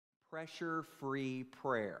Pressure-free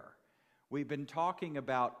prayer. We've been talking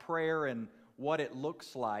about prayer and what it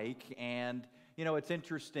looks like, and it's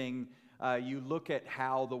interesting. You look at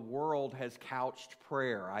how the world has couched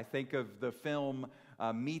prayer. I think of the film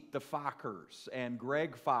Meet the Fockers and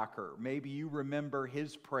Greg Focker. Maybe you remember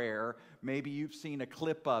his prayer. Maybe you've seen a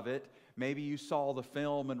clip of it. Maybe you saw the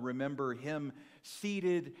film and remember him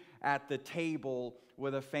seated at the table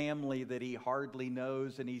with a family that he hardly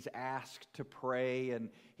knows, and he's asked to pray, and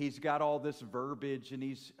he's got all this verbiage, and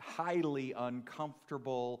he's highly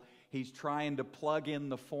uncomfortable. He's trying to plug in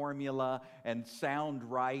the formula and sound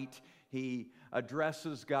right. He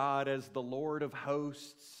addresses God as the Lord of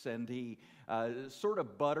hosts, and he sort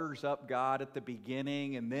of butters up God at the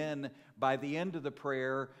beginning, and then by the end of the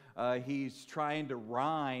prayer, he's trying to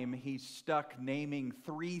rhyme. He's stuck naming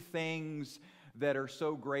 3 things that are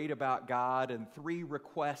so great about God and 3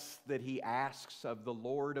 requests that he asks of the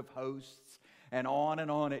Lord of hosts, and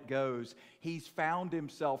on it goes. He's found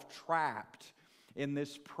himself trapped in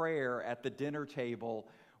this prayer at the dinner table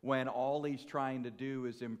when all he's trying to do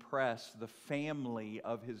is impress the family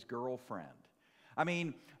of his girlfriend. I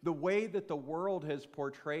mean, the way that the world has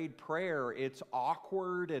portrayed prayer, it's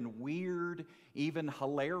awkward and weird, even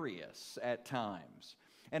hilarious at times.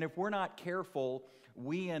 And if we're not careful,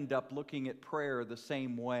 we end up looking at prayer the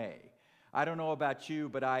same way. I don't know about you,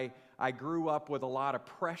 but I grew up with a lot of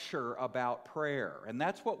pressure about prayer. And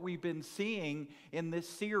that's what we've been seeing in this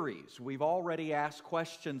series. We've already asked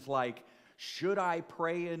questions like, should I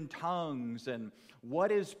pray in tongues? And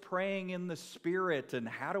what is praying in the Spirit? And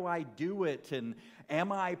how do I do it? And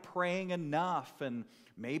am I praying enough? And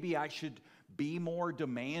maybe I should be more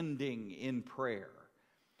demanding in prayer.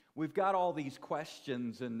 We've got all these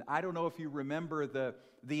questions, and I don't know if you remember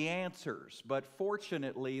the answers, but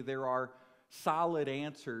fortunately there are solid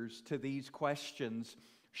answers to these questions.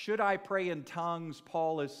 Should I pray in tongues?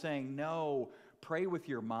 Paul is saying, no, pray with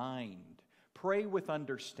your mind. Pray with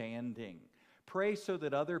understanding. Pray so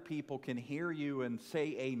that other people can hear you and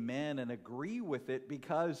say amen and agree with it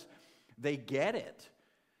because they get it.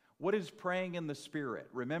 What is praying in the Spirit?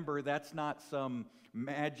 Remember, that's not some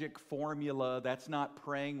magic formula. That's not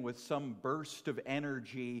praying with some burst of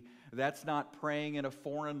energy. That's not praying in a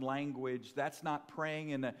foreign language. That's not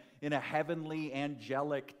praying in a heavenly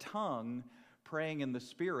angelic tongue. Praying in the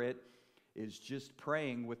Spirit is just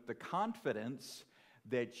praying with the confidence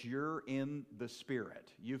that you're in the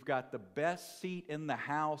Spirit. You've got the best seat in the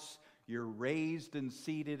house. You're raised and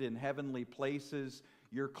seated in heavenly places.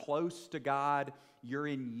 You're close to God. You're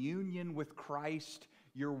in union with Christ.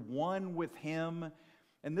 You're one with Him.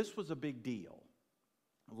 And this was a big deal.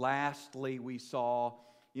 Lastly, we saw,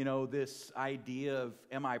 this idea of,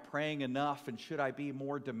 am I praying enough and should I be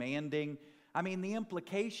more demanding? I mean, the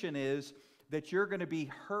implication is that you're going to be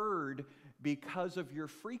heard because of your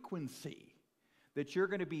frequency. That you're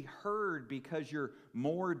going to be heard because you're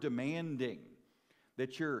more demanding.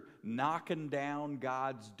 That you're knocking down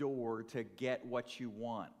God's door to get what you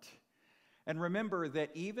want. And remember that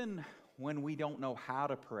even when we don't know how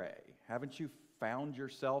to pray, haven't you found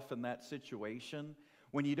yourself in that situation?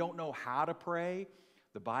 When you don't know how to pray,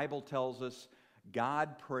 the Bible tells us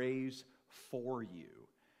God prays for you.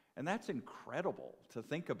 And that's incredible to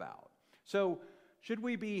think about. So, should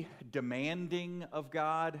we be demanding of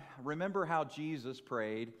God? Remember how Jesus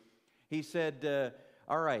prayed. He said,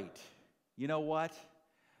 all right, you know what?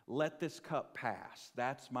 Let this cup pass.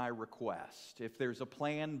 That's my request. If there's a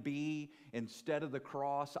plan B instead of the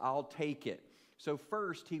cross, I'll take it. So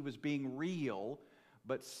first, he was being real,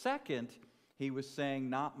 but second, he was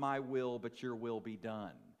saying, not my will, but your will be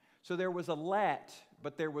done. So there was a let,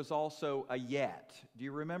 but there was also a yet. Do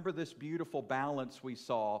you remember this beautiful balance we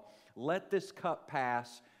saw? Let this cup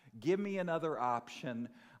pass. Give me another option.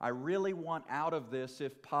 I really want out of this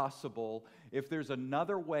if possible. If there's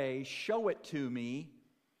another way, show it to me.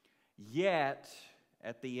 Yet,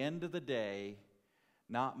 at the end of the day,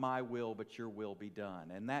 not my will, but your will be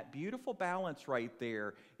done. And that beautiful balance right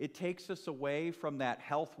there, it takes us away from that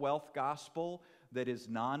health, wealth gospel that is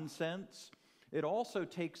nonsense. It also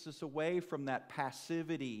takes us away from that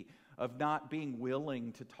passivity of not being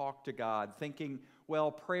willing to talk to God, thinking,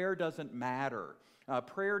 well, prayer doesn't matter.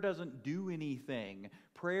 Prayer doesn't do anything.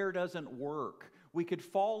 Prayer doesn't work. We could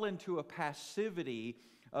fall into a passivity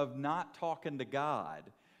of not talking to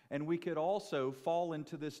God. And we could also fall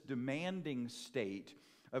into this demanding state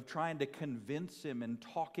of trying to convince Him and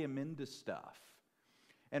talk Him into stuff.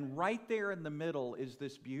 And right there in the middle is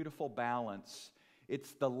this beautiful balance.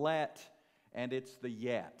 It's the let and it's the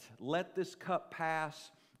yet. Let this cup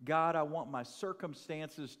pass. God, I want my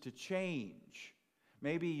circumstances to change.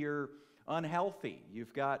 Maybe you're unhealthy.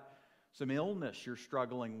 You've got some illness you're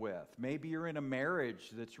struggling with. Maybe you're in a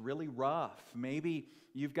marriage that's really rough. Maybe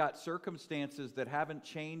you've got circumstances that haven't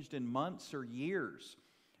changed in months or years.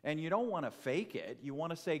 And you don't want to fake it. You want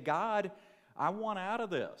to say, God, I want out of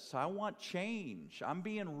this. I want change. I'm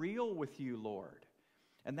being real with you, Lord.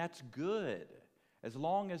 And that's good, as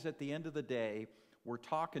long as at the end of the day, we're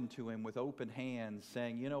talking to Him with open hands,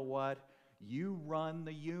 saying, you know what? You run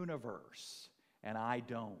the universe, and I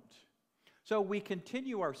don't. So we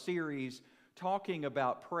continue our series talking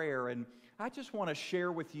about prayer, and I just want to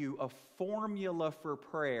share with you a formula for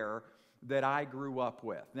prayer that I grew up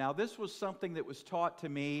with. Now, this was something that was taught to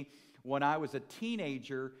me when I was a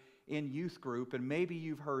teenager in youth group, and maybe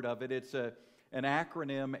you've heard of it. It's an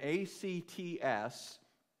acronym, ACTS,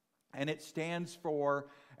 and it stands for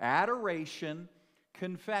Adoration,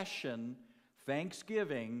 Confession,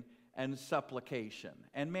 Thanksgiving, and Supplication.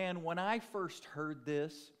 And man, when I first heard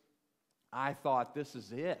this, I thought, this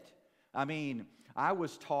is it. I mean, I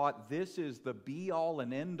was taught this is the be-all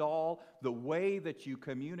and end-all, the way that you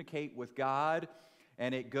communicate with God,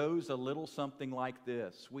 and it goes a little something like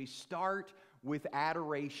this. We start with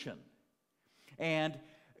adoration. And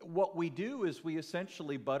what we do is we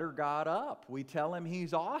essentially butter God up. We tell Him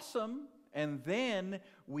He's awesome, and then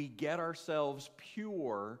we get ourselves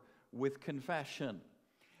pure with confession.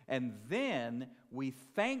 And then we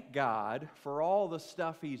thank God for all the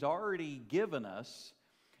stuff He's already given us.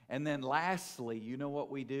 And then lastly, you know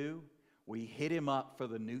what we do? We hit Him up for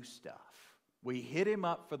the new stuff. We hit Him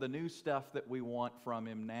up for the new stuff that we want from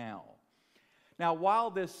Him now. Now, while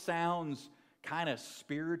this sounds kind of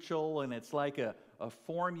spiritual and it's like a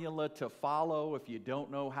formula to follow if you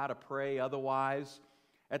don't know how to pray otherwise,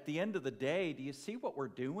 at the end of the day, do you see what we're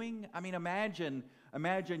doing? I mean, imagine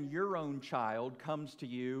your own child comes to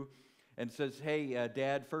you and says, hey,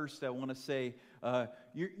 Dad, first I want to say,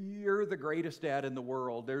 you're the greatest dad in the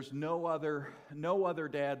world. There's no other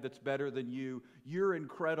dad that's better than you. You're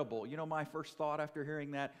incredible. You know, my first thought after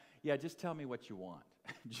hearing that, yeah, just tell me what you want.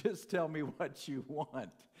 Just tell me what you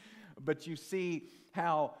want. But you see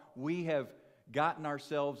how we have gotten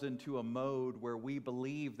ourselves into a mode where we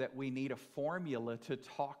believe that we need a formula to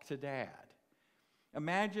talk to Dad.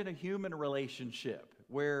 Imagine a human relationship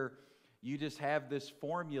where you just have this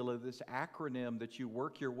formula, this acronym that you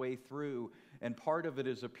work your way through, and part of it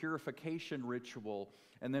is a purification ritual,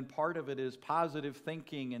 and then part of it is positive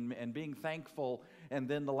thinking and being thankful, and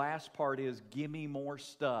then the last part is, give me more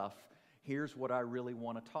stuff. Here's what I really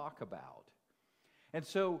want to talk about. And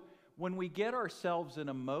so when we get ourselves in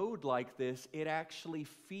a mode like this, it actually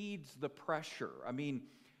feeds the pressure. I mean,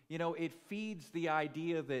 you know, it feeds the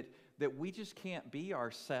idea that we just can't be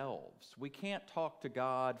ourselves. We can't talk to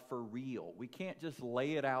God for real. We can't just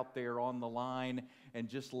lay it out there on the line and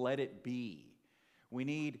just let it be. We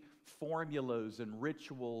need formulas and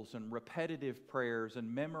rituals and repetitive prayers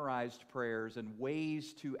and memorized prayers and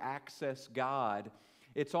ways to access God.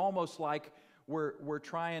 It's almost like we're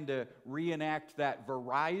trying to reenact that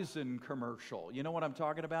Verizon commercial. You know what I'm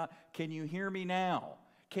talking about? Can you hear me now?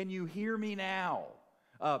 Can you hear me now?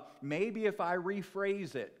 Maybe if I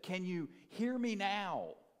rephrase it, can you hear me now?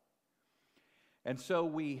 And so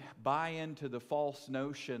we buy into the false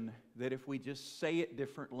notion that if we just say it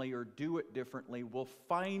differently or do it differently, we'll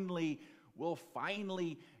finally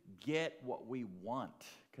get what we want.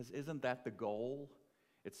 Because isn't that the goal?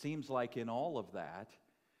 It seems like in all of that,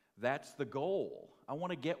 that's the goal. I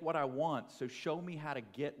want to get what I want, so show me how to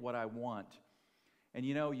get what I want. And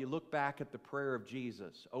you know, you look back at the prayer of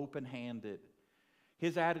Jesus, open-handed.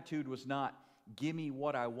 His attitude was not, give me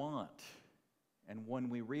what I want. And when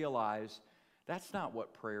we realize that's not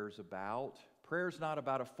what prayer is about. Prayer is not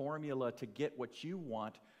about a formula to get what you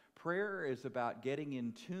want. Prayer is about getting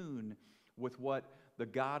in tune with what the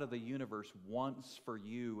God of the universe wants for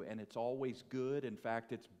you, and it's always good. In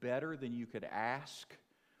fact, it's better than you could ask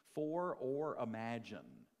for or imagine.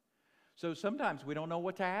 So sometimes we don't know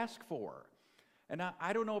what to ask for. And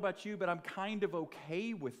I don't know about you, but I'm kind of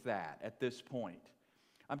okay with that at this point.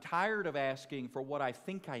 I'm tired of asking for what I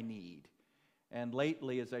think I need. And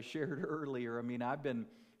lately, as I shared earlier, I mean, I've been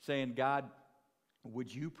saying, God,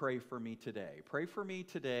 would you pray for me today? Pray for me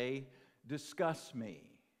today. Discuss me.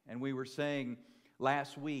 And we were saying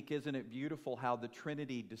last week, isn't it beautiful how the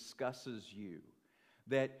Trinity discusses you?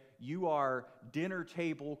 That you are dinner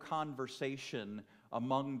table conversation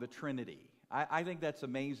among the Trinity. I think that's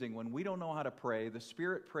amazing. When we don't know how to pray, the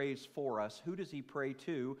Spirit prays for us. Who does He pray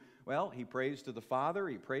to? Well, He prays to the Father.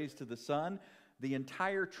 He prays to the Son. The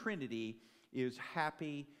entire Trinity is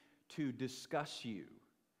happy to discuss you.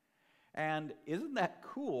 And isn't that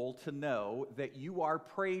cool to know that you are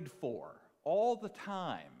prayed for all the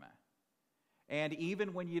time? And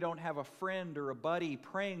even when you don't have a friend or a buddy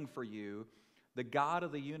praying for you, the God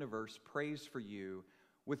of the universe prays for you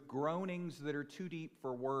with groanings that are too deep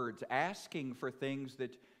for words, asking for things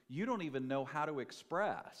that you don't even know how to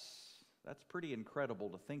express. That's pretty incredible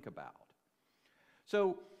to think about.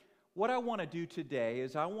 So, what I want to do today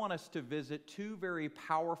is I want us to visit two very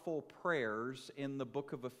powerful prayers in the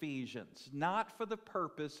book of Ephesians, not for the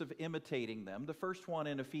purpose of imitating them. The first one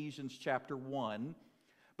in Ephesians chapter 1,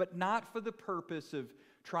 but not for the purpose of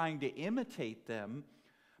trying to imitate them,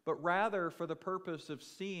 but rather for the purpose of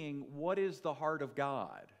seeing what is the heart of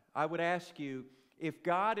God. I would ask you, if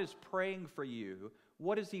God is praying for you,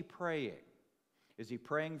 what is He praying? Is He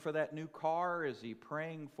praying for that new car? Is He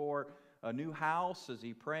praying for a new house? Is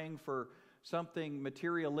He praying for something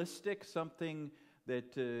materialistic, something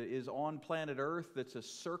that is on planet Earth that's a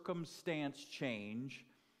circumstance change?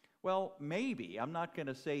 Well, maybe. I'm not going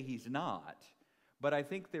to say He's not. But I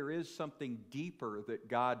think there is something deeper that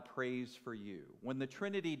God prays for you. When the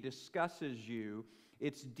Trinity discusses you,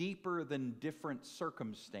 it's deeper than different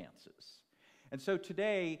circumstances. And so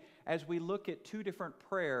today, as we look at two different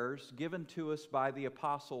prayers given to us by the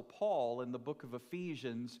Apostle Paul in the book of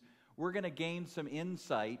Ephesians, we're going to gain some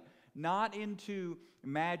insight, not into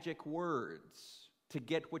magic words to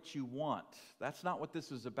get what you want. That's not what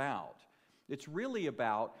this is about. It's really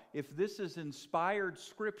about, if this is inspired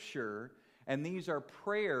Scripture, and these are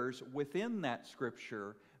prayers within that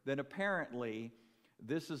Scripture, then apparently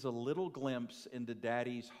this is a little glimpse into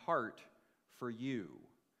Daddy's heart for you.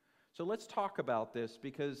 So let's talk about this,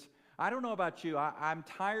 because I don't know about you, I'm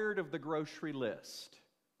tired of the grocery list.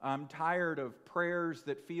 I'm tired of prayers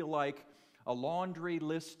that feel like a laundry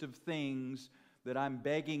list of things that I'm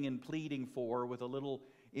begging and pleading for with a little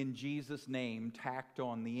 "in Jesus' name" tacked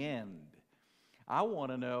on the end. I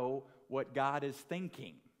want to know what God is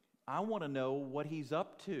thinking. I want to know what He's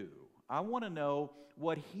up to. I want to know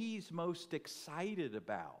what He's most excited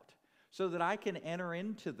about, so that I can enter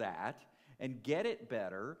into that and get it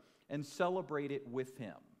better and celebrate it with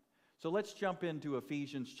Him. So let's jump into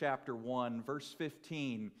Ephesians chapter 1, verse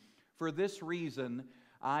 15. For this reason,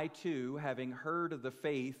 I too, having heard of the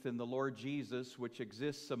faith in the Lord Jesus which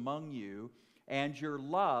exists among you, and your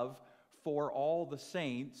love for all the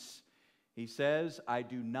saints, he says, I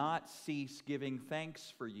do not cease giving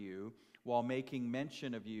thanks for you while making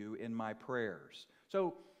mention of you in my prayers.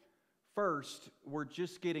 So, first, we're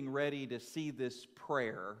just getting ready to see this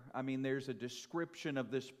prayer. I mean, there's a description of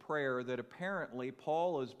this prayer that apparently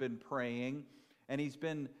Paul has been praying, and he's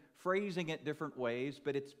been phrasing it different ways,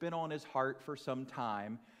 but it's been on his heart for some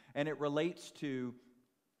time, and it relates to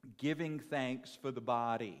giving thanks for the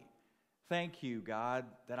body. Thank you, God,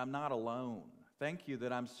 that I'm not alone. Thank you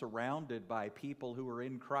that I'm surrounded by people who are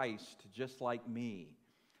in Christ just like me.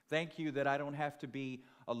 Thank you that I don't have to be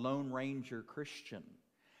a Lone Ranger Christian.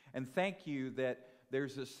 And thank you that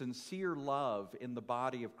there's a sincere love in the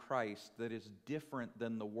body of Christ that is different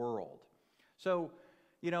than the world. So,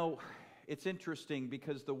 it's interesting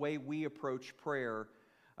because the way we approach prayer,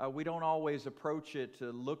 we don't always approach it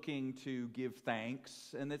looking to give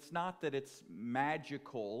thanks. And it's not that it's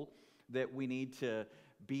magical, that we need to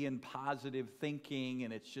be in positive thinking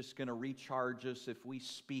and it's just going to recharge us if we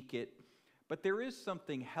speak it. But there is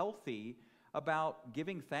something healthy about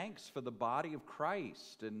giving thanks for the body of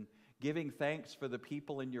Christ and giving thanks for the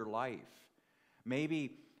people in your life.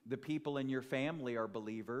 Maybe the people in your family are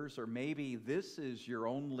believers, or maybe this is your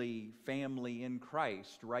only family in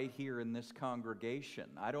Christ right here in this congregation.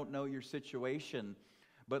 I don't know your situation,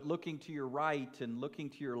 but looking to your right and looking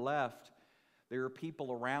to your left, there are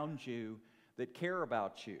people around you that care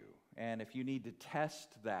about you. And if you need to test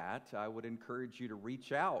that, I would encourage you to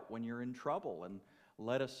reach out when you're in trouble and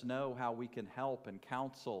let us know how we can help and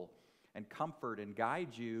counsel and comfort and guide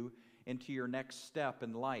you into your next step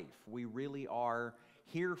in life. We really are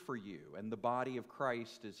here for you, and the body of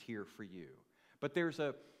Christ is here for you. But there's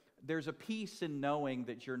a peace in knowing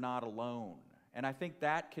that you're not alone. And I think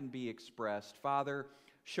that can be expressed. Father,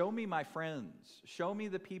 show me my friends. Show me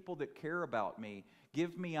the people that care about me.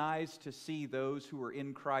 Give me eyes to see those who are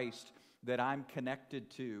in Christ that I'm connected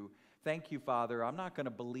to. Thank you, Father. I'm not going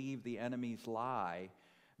to believe the enemy's lie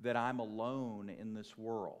that I'm alone in this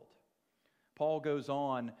world. Paul goes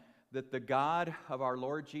on that the God of our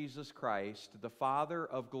Lord Jesus Christ, the Father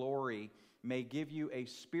of glory, may give you a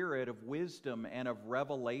spirit of wisdom and of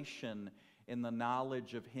revelation in the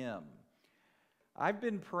knowledge of Him. I've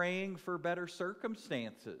been praying for better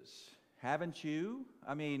circumstances. Haven't you?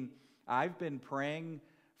 I mean, I've been praying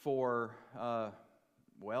for,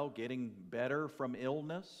 getting better from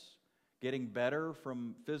illness, getting better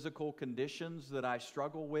from physical conditions that I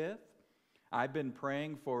struggle with. I've been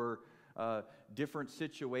praying for different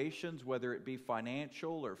situations, whether it be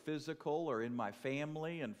financial or physical or in my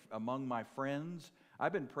family and among my friends.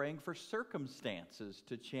 I've been praying for circumstances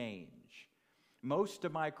to change. Most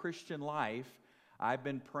of my Christian life, I've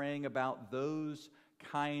been praying about those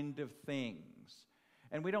kind of things.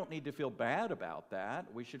 And we don't need to feel bad about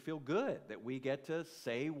that. We should feel good that we get to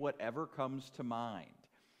say whatever comes to mind.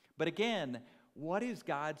 But again, what is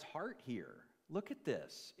God's heart here? Look at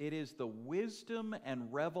this. It is the wisdom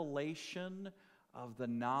and revelation of the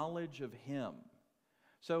knowledge of Him.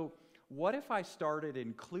 So what if I started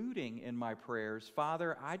including in my prayers,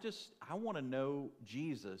 Father, I want to know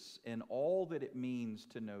Jesus and all that it means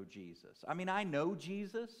to know Jesus. I mean, I know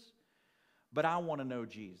Jesus, but I want to know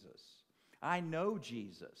Jesus. I know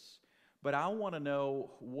Jesus, but I want to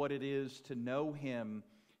know what it is to know Him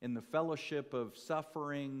in the fellowship of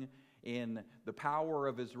suffering, in the power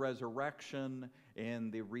of His resurrection, in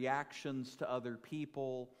the reactions to other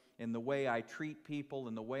people, in the way I treat people,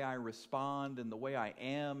 in the way I respond, in the way I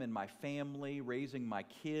am in my family, raising my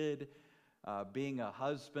kid, being a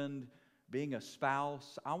husband, being a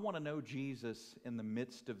spouse. I want to know Jesus in the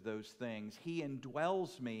midst of those things. He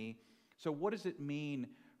indwells me. So what does it mean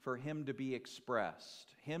for Him to be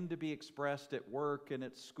expressed? Him to be expressed at work and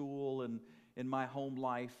at school and in my home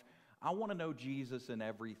life. I want to know Jesus in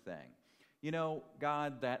everything. You know,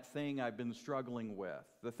 God, that thing I've been struggling with,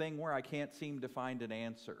 the thing where I can't seem to find an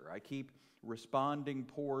answer. I keep responding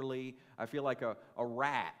poorly. I feel like a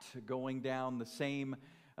rat going down the same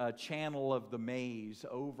channel of the maze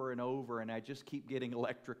over and over, and I just keep getting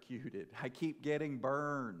electrocuted. I keep getting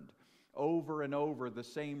burned over and over, the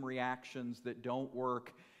same reactions that don't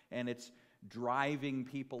work, and it's driving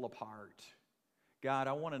people apart. God,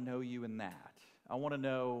 I want to know You in that. I want to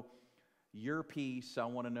know Your peace. I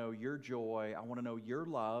want to know Your joy. I want to know Your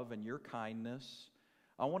love and Your kindness.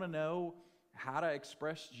 I want to know how to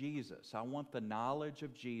express Jesus. I want the knowledge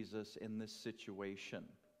of Jesus in this situation.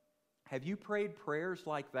 Have you prayed prayers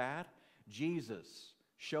like that? Jesus,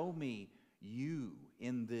 show me You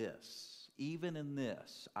in this. Even in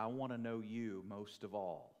this, I want to know You most of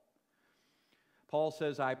all. Paul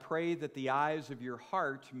says, I pray that the eyes of your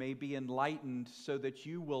heart may be enlightened so that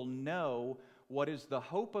you will know what is the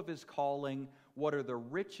hope of His calling, what are the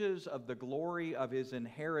riches of the glory of His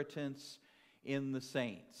inheritance in the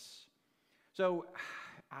saints. So,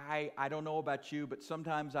 I don't know about you, but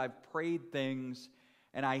sometimes I've prayed things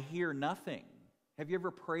and I hear nothing. Have you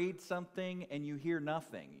ever prayed something and you hear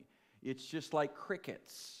nothing? It's just like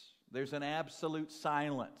crickets. There's an absolute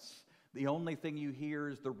silence. The only thing you hear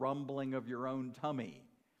is the rumbling of your own tummy.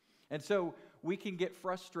 And so we can get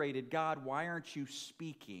frustrated. God, why aren't You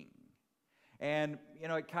speaking? And, you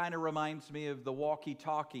know, it kind of reminds me of the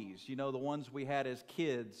walkie-talkies, you know, the ones we had as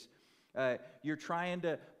kids. You're trying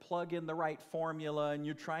to plug in the right formula, and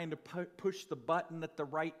you're trying to push the button at the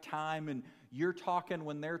right time, and you're talking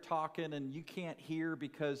when they're talking, and you can't hear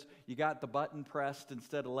because you got the button pressed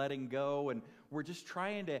instead of letting go. And we're just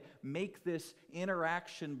trying to make this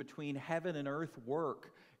interaction between heaven and earth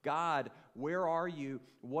work. God, where are You?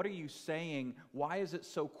 What are You saying? Why is it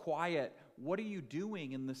so quiet? What are You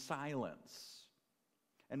doing in the silence?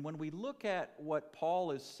 And when we look at what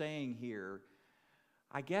Paul is saying here,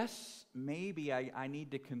 I guess maybe I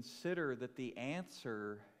need to consider that the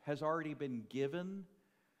answer has already been given,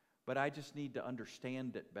 but I just need to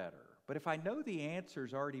understand it better. But if I know the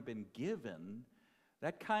answer's already been given,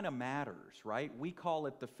 that kind of matters, right? We call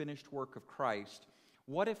it the finished work of Christ.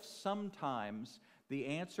 What if sometimes the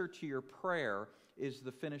answer to your prayer is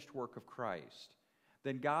the finished work of Christ?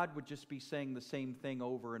 Then God would just be saying the same thing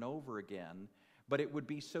over and over again, but it would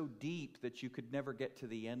be so deep that you could never get to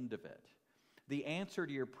the end of it. The answer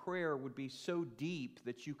to your prayer would be so deep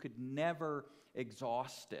that you could never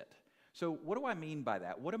exhaust it. So what do I mean by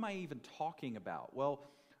that? What am I even talking about? Well,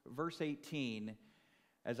 verse 18,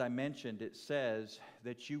 as I mentioned, it says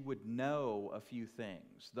that you would know a few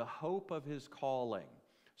things. The hope of His calling.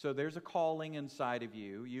 So there's a calling inside of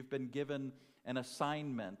you. You've been given an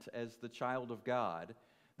assignment as the child of God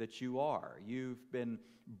that you are. You've been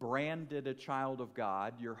branded a child of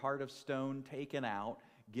God, your heart of stone taken out,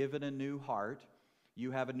 given a new heart.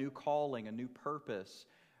 You have a new calling, a new purpose.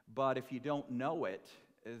 But if you don't know it,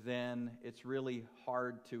 then it's really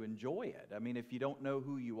hard to enjoy it. I mean, if you don't know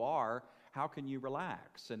who you are, how can you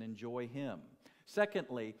relax and enjoy Him?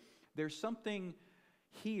 Secondly, there's something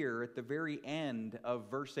here at the very end of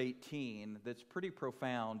verse 18 that's pretty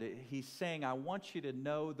profound. He's saying, I want you to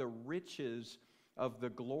know the riches of the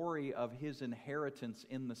glory of His inheritance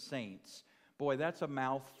in the saints. Boy, that's a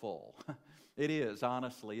mouthful. It is,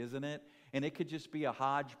 honestly, isn't it? And it could just be a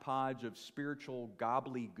hodgepodge of spiritual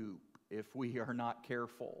gobbledygook if we are not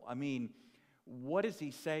careful. I mean, what is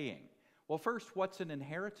he saying? Well, first, what's an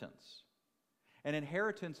inheritance? An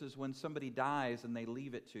inheritance is when somebody dies and they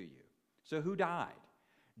leave it to you. So who died?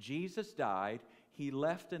 Jesus died. He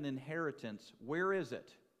left an inheritance. Where is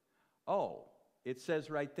it? Oh, it says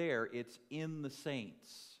right there, it's in the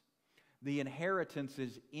saints. The inheritance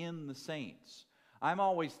is in the saints. I'm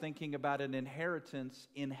always thinking about an inheritance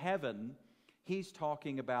in heaven. He's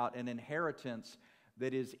talking about an inheritance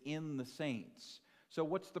that is in the saints. So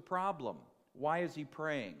what's the problem? Why is he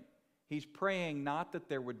praying? He's praying not that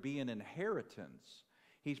there would be an inheritance.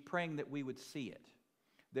 He's praying that we would see it,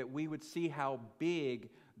 that we would see how big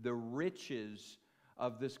the riches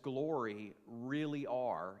of this glory really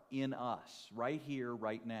are in us, right here,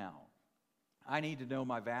 right now. I need to know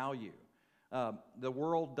my value. The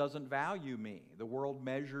world doesn't value me. The world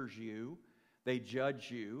measures you. They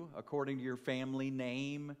judge you according to your family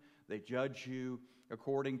name. They judge you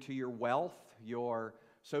according to your wealth, your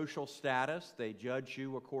social status. They judge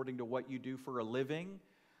you according to what you do for a living.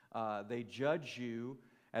 They judge you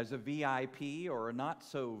as a VIP or a not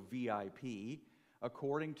so VIP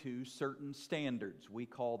according to certain standards. We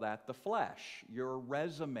call that the flesh, your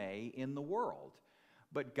resume in the world.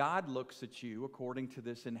 But God looks at you according to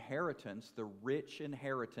this inheritance, the rich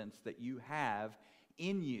inheritance that you have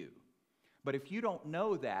in you. But if you don't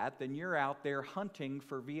know that, then you're out there hunting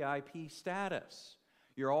for VIP status.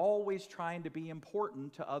 You're always trying to be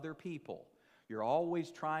important to other people. You're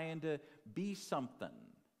always trying to be something.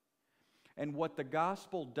 And what the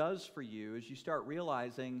gospel does for you is you start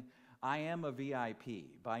realizing, I am a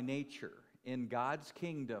VIP by nature. In God's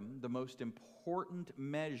kingdom, the most important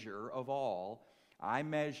measure of all, I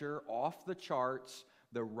measure off the charts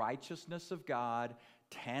the righteousness of God,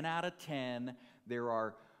 10 out of 10.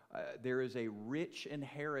 There is a rich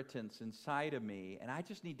inheritance inside of me, and I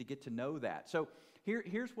just need to get to know that. So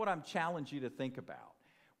here's what I'm challenging you to think about.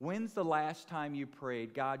 When's the last time you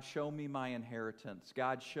prayed, God, show me my inheritance.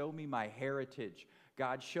 God, show me my heritage.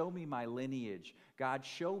 God, show me my lineage. God,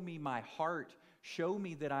 show me my heart. Show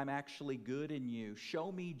me that I'm actually good in you.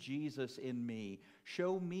 Show me Jesus in me.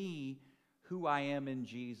 Show me who I am in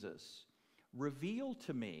Jesus. Reveal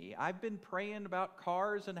to me. I've been praying about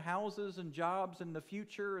cars and houses and jobs in the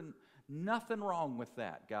future, and nothing wrong with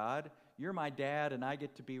that, God. You're my dad, and I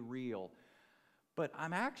get to be real. But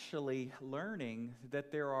I'm actually learning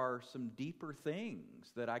that there are some deeper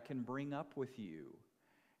things that I can bring up with you.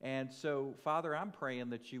 And so, Father, I'm praying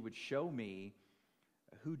that you would show me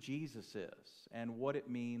who Jesus is and what it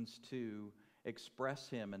means to express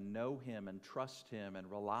him and know him and trust him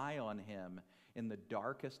and rely on him in the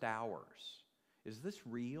darkest hours. Is this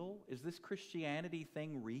real? Is this Christianity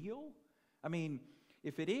thing real? I mean,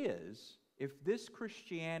 if it is, if this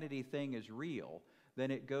Christianity thing is real, then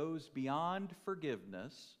it goes beyond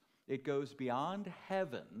forgiveness, it goes beyond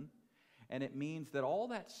heaven, and it means that all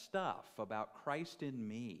that stuff about Christ in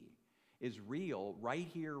me is real right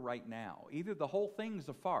here, right now. Either the whole thing's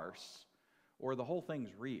a farce or the whole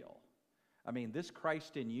thing's real. I mean, this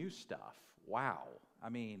Christ in you stuff, wow. I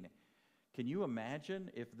mean, can you imagine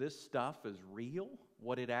if this stuff is real,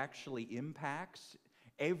 what it actually impacts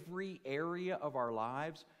every area of our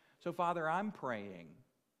lives? So, Father, I'm praying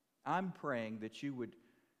that you would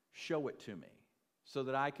show it to me so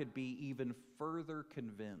that I could be even further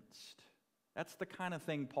convinced. That's the kind of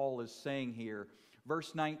thing Paul is saying here.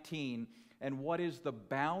 Verse 19, and what is the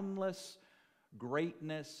boundless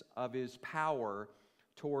greatness of his power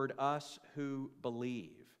toward us who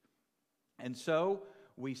believe? And so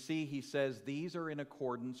we see, he says, these are in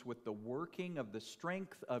accordance with the working of the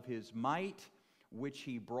strength of his might, which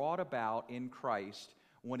he brought about in Christ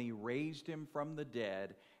when he raised him from the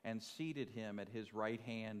dead and seated him at his right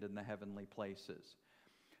hand in the heavenly places.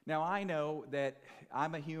 Now, I know that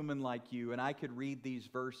I'm a human like you, and I could read these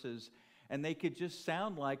verses, and they could just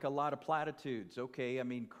sound like a lot of platitudes. Okay, I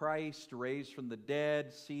mean, Christ raised from the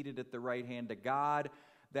dead, seated at the right hand of God.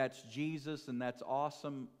 That's Jesus, and that's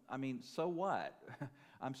awesome. I mean, so what?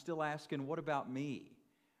 I'm still asking, what about me?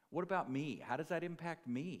 What about me? How does that impact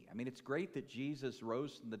me? I mean, it's great that Jesus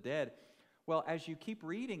rose from the dead. Well, as you keep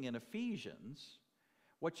reading in Ephesians,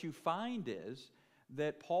 what you find is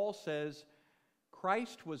that Paul says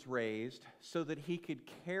Christ was raised so that he could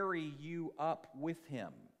carry you up with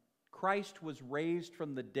him. Christ was raised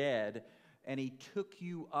from the dead, and he took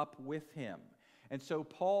you up with him. And so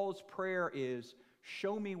Paul's prayer is,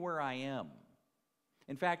 show me where I am.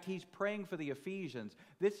 In fact, he's praying for the Ephesians.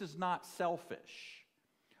 This is not selfish.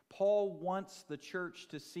 Paul wants the church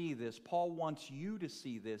to see this. Paul wants you to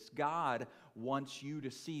see this. God wants you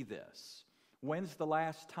to see this. When's the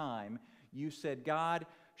last time you said, God,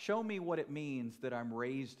 show me what it means that I'm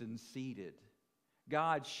raised and seated?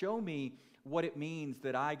 God, show me what it means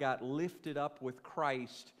that I got lifted up with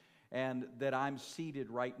Christ and that I'm seated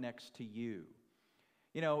right next to you.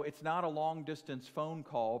 You know, it's not a long-distance phone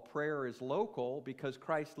call. Prayer is local because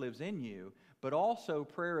Christ lives in you, but also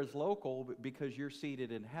prayer is local because you're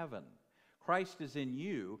seated in heaven. Christ is in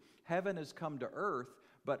you. Heaven has come to earth,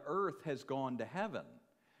 but earth has gone to heaven.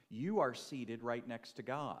 You are seated right next to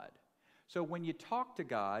God. So when you talk to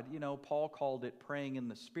God, you know, Paul called it praying in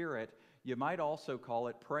the Spirit. You might also call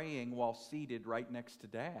it praying while seated right next to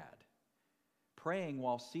Dad. Praying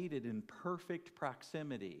while seated in perfect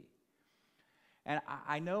proximity. And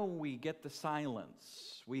I know we get the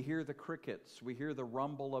silence. We hear the crickets. We hear the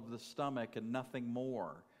rumble of the stomach and nothing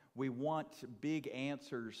more. We want big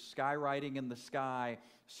answers, skywriting in the sky,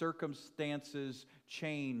 circumstances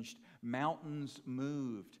changed, mountains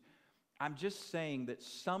moved. I'm just saying that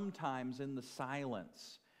sometimes in the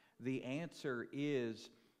silence, the answer is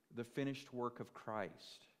the finished work of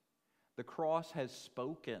Christ. The cross has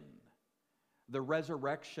spoken. The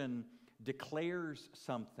resurrection declares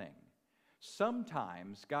something.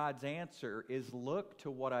 Sometimes God's answer is, look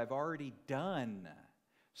to what I've already done.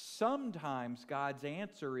 Sometimes God's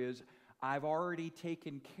answer is, I've already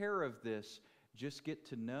taken care of this. Just get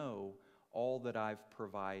to know all that I've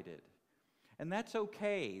provided. And that's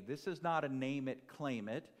okay. This is not a name it, claim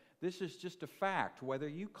it. This is just a fact. Whether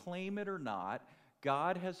you claim it or not,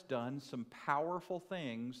 God has done some powerful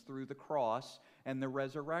things through the cross and the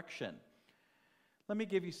resurrection. Let me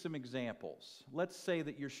give you some examples. Let's say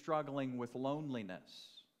that you're struggling with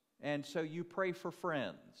loneliness, and so you pray for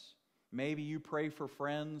friends. Maybe you pray for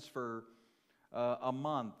friends for a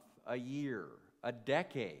month, a year, a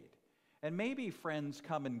decade. And maybe friends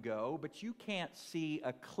come and go, but you can't see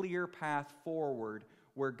a clear path forward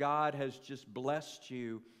where God has just blessed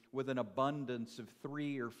you with an abundance of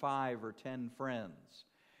 3 or 5 or 10 friends.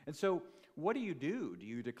 And so what do? Do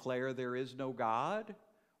you declare there is no God?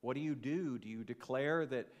 What do? Do you declare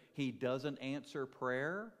that He doesn't answer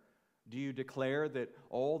prayer? Do you declare that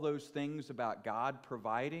all those things about God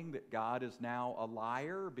providing, that God is now a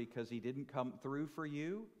liar because He didn't come through for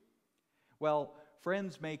you? Well,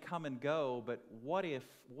 friends may come and go, but what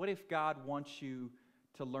if God wants you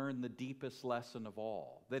to learn the deepest lesson of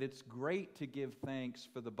all? That it's great to give thanks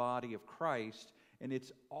for the body of Christ, and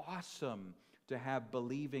it's awesome to have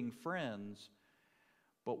believing friends,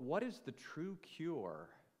 but what is the true cure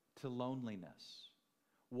to loneliness?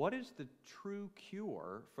 What is the true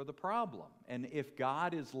cure for the problem? And if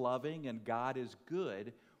God is loving and God is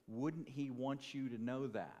good, wouldn't He want you to know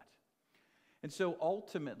that? And so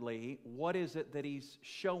ultimately, what is it that He's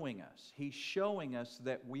showing us? He's showing us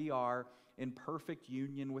that we are in perfect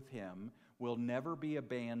union with Him. We'll never be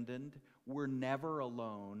abandoned. We're never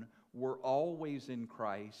alone. We're always in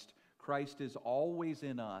Christ. Christ is always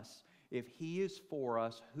in us. If He is for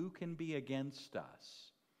us, who can be against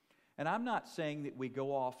us? And I'm not saying that we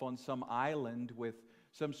go off on some island with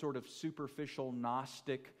some sort of superficial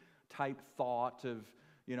Gnostic type thought of,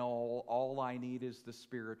 you know, all I need is the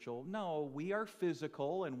spiritual. No, we are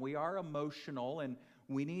physical and we are emotional and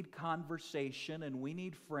we need conversation and we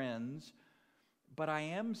need friends. But I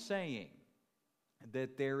am saying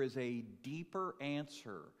that there is a deeper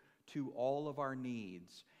answer to all of our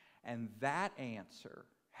needs, and that answer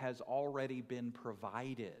has already been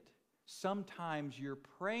provided. Sometimes you're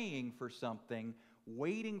praying for something,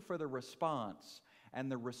 waiting for the response,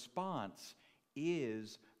 and the response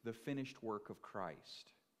is the finished work of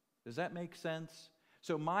Christ. Does that make sense?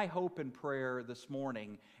 So my hope and prayer this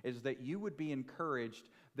morning is that you would be encouraged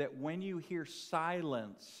that when you hear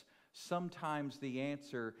silence, sometimes the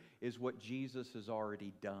answer is what Jesus has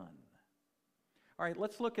already done. All right,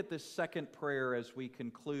 let's look at this second prayer as we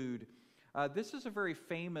conclude. This is a very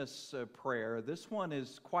famous prayer. This one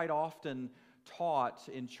is quite often taught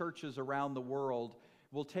in churches around the world.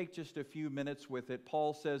 We'll take just a few minutes with it.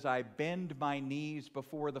 Paul says, I bend my knees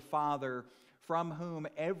before the Father, from whom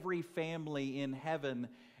every family in heaven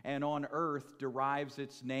and on earth derives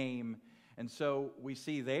its name. And so we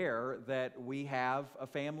see there that we have a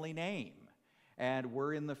family name, and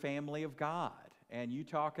we're in the family of God. And you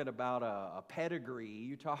talking about a pedigree,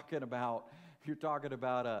 you're talking about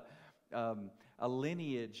a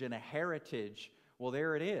lineage and a heritage. Well,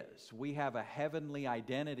 there it is. We have a heavenly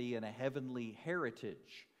identity and a heavenly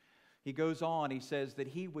heritage. He goes on, he says that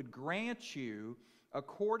He would grant you,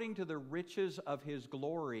 according to the riches of His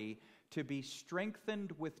glory, to be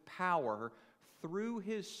strengthened with power through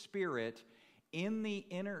His Spirit in the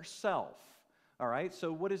inner self. All right,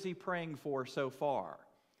 so what is he praying for so far?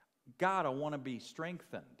 God, I want to be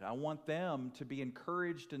strengthened. I want them to be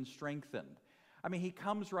encouraged and strengthened. I mean, he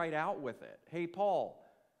comes right out with it. Hey, Paul,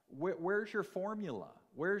 where's your formula?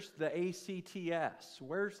 Where's the ACTS?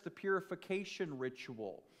 Where's the purification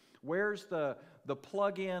ritual? Where's the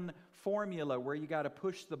plug-in formula where you got to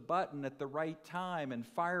push the button at the right time and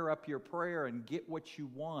fire up your prayer and get what you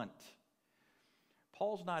want?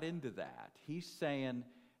 Paul's not into that. He's saying,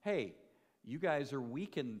 hey, you guys are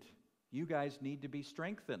weakened. You guys need to be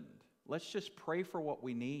strengthened. Let's just pray for what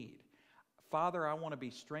we need. Father, I want to be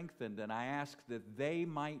strengthened, and I ask that they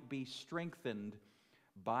might be strengthened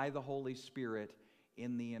by the Holy Spirit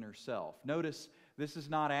in the inner self. Notice, this is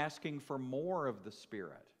not asking for more of the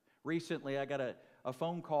Spirit. Recently, I got a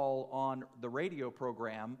phone call on the radio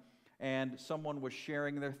program, and someone was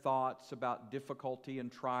sharing their thoughts about difficulty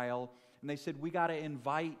and trial, and they said, we got to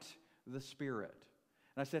invite the Spirit.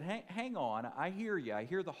 And I said, hang on, I hear you. I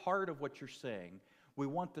hear the heart of what you're saying. We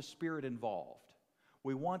want the Spirit involved.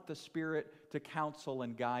 We want the Spirit to counsel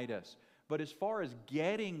and guide us. But as far as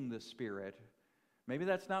getting the Spirit, maybe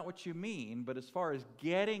that's not what you mean, but as far as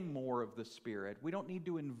getting more of the Spirit, we don't need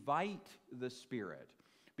to invite the Spirit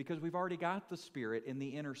because we've already got the Spirit in the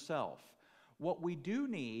inner self. What we do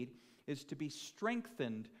need is to be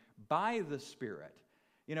strengthened by the Spirit.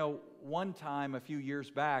 You know, one time a few years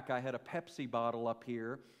back, I had a Pepsi bottle up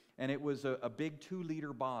here, and it was a big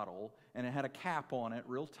 2-liter bottle, and it had a cap on it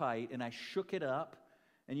real tight, and I shook it up,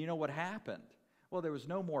 and you know what happened? Well, there was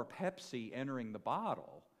no more Pepsi entering the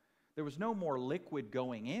bottle. There was no more liquid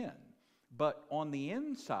going in. But on the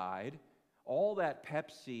inside, all that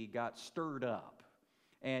Pepsi got stirred up,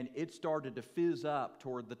 and it started to fizz up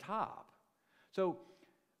toward the top. So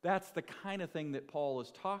that's the kind of thing that Paul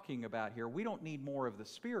is talking about here. We don't need more of the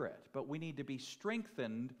Spirit, but we need to be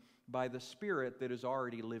strengthened by the Spirit that is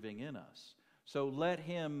already living in us. So let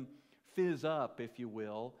Him fizz up, if you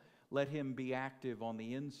will. Let Him be active on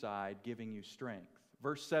the inside, giving you strength.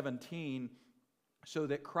 Verse 17, so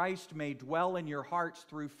that Christ may dwell in your hearts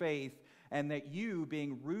through faith, and that you,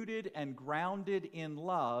 being rooted and grounded in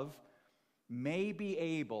love, may be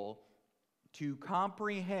able to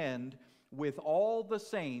comprehend with all the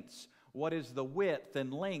saints what is the width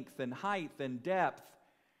and length and height and depth,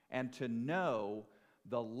 and to know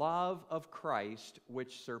the love of Christ,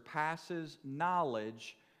 which surpasses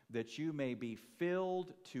knowledge, that you may be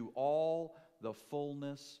filled to all the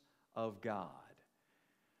fullness of God.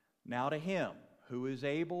 Now to Him who is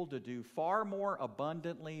able to do far more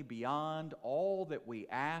abundantly beyond all that we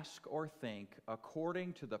ask or think,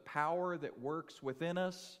 according to the power that works within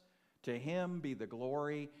us, to Him be the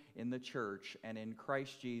glory in the church and in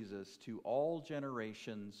Christ Jesus to all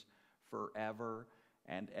generations forever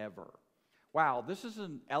and ever. Wow, this is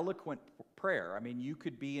an eloquent prayer. I mean, you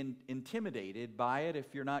could be intimidated by it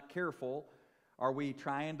if you're not careful. Are we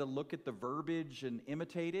trying to look at the verbiage and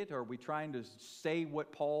imitate it? Are we trying to say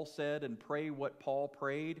what Paul said and pray what Paul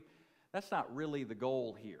prayed? That's not really the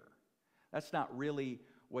goal here. That's not really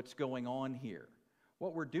what's going on here.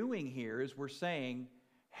 What we're doing here is we're saying,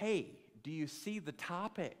 hey, do you see the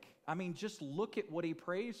topic? I mean, just look at what he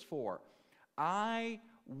prays for. I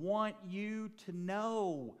want you to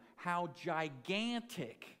know how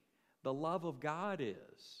gigantic the love of God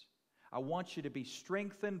is. I want you to be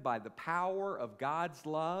strengthened by the power of God's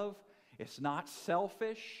love. It's not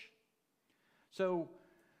selfish. So,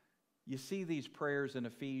 you see these prayers in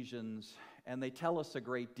Ephesians, and they tell us a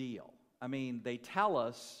great deal. I mean, they tell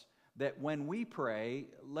us that when we pray,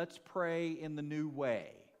 let's pray in the new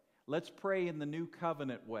way. Let's pray in the new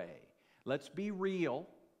covenant way. Let's be real.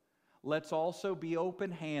 Let's also be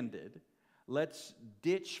open-handed. Let's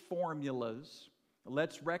ditch formulas.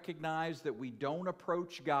 Let's recognize that we don't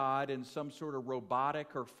approach God in some sort of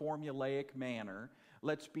robotic or formulaic manner.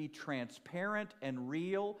 Let's be transparent and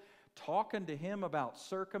real, talking to Him about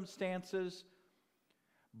circumstances.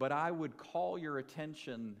 But I would call your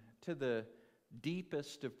attention to the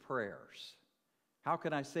deepest of prayers. How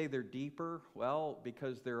can I say they're deeper? Well,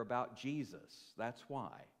 because they're about Jesus. That's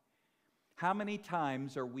why. How many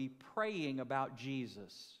times are we praying about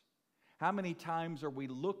Jesus? How many times are we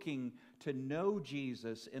looking to know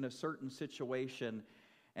Jesus in a certain situation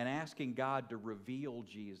and asking God to reveal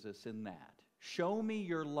Jesus in that? Show me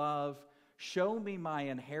your love. Show me my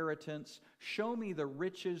inheritance. Show me the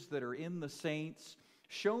riches that are in the saints.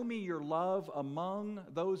 Show me your love among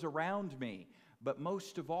those around me. But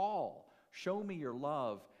most of all, show me your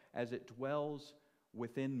love as it dwells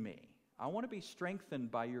within me. I want to be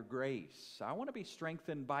strengthened by your grace. I want to be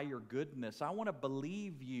strengthened by your goodness. I want to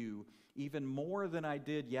believe you even more than I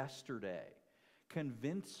did yesterday.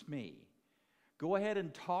 Convince me. Go ahead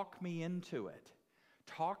and talk me into it.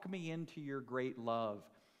 Talk me into your great love.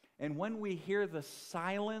 And when we hear the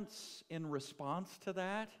silence in response to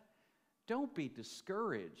that, don't be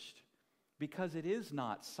discouraged, because it is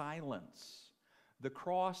not silence. The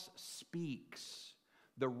cross speaks.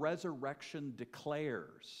 The resurrection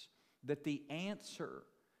declares that the answer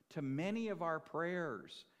to many of our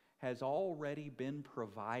prayers has already been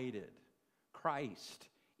provided. Christ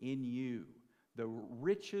in you, the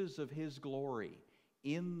riches of His glory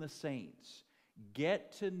in the saints.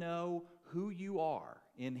 Get to know who you are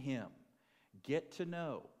in Him. Get to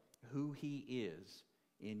know who He is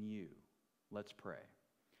in you. Let's pray.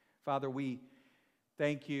 Father, we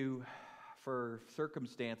thank you for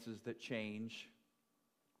circumstances that change.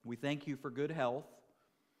 We thank you for good health.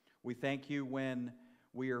 We thank you when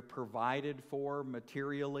we are provided for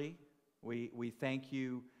materially. We thank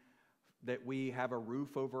you that we have a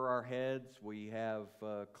roof over our heads. We have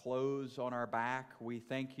clothes on our back. We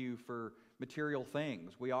thank you for material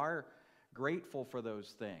things. We are grateful for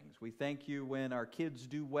those things. We thank you when our kids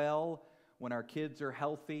do well, when our kids are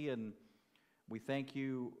healthy, and we thank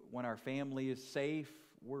you when our family is safe.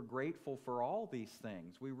 We're grateful for all these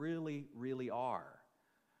things. We really, really are.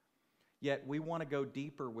 Yet we want to go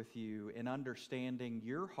deeper with you in understanding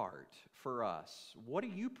your heart for us. What are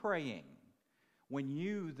you praying? When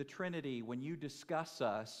you, the Trinity, when you discuss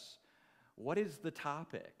us, what is the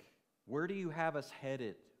topic? Where do you have us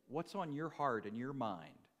headed? What's on your heart and your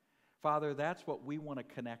mind? Father, that's what we want to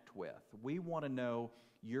connect with. We want to know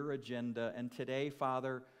your agenda. And today,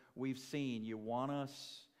 Father, we've seen you want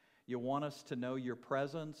us to know your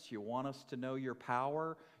presence. You want us to know your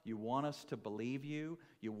power. You want us to believe you.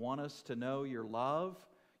 You want us to know your love.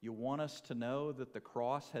 You want us to know that the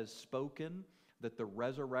cross has spoken, that the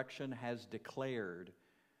resurrection has declared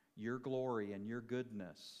your glory and your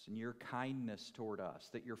goodness and your kindness toward us,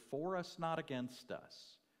 that you're for us, not against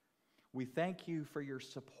us. We thank you for your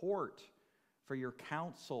support, for your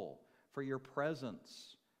counsel, for your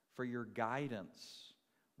presence, for your guidance.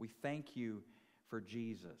 We thank you for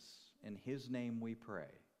Jesus. In His name we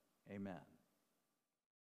pray. Amen.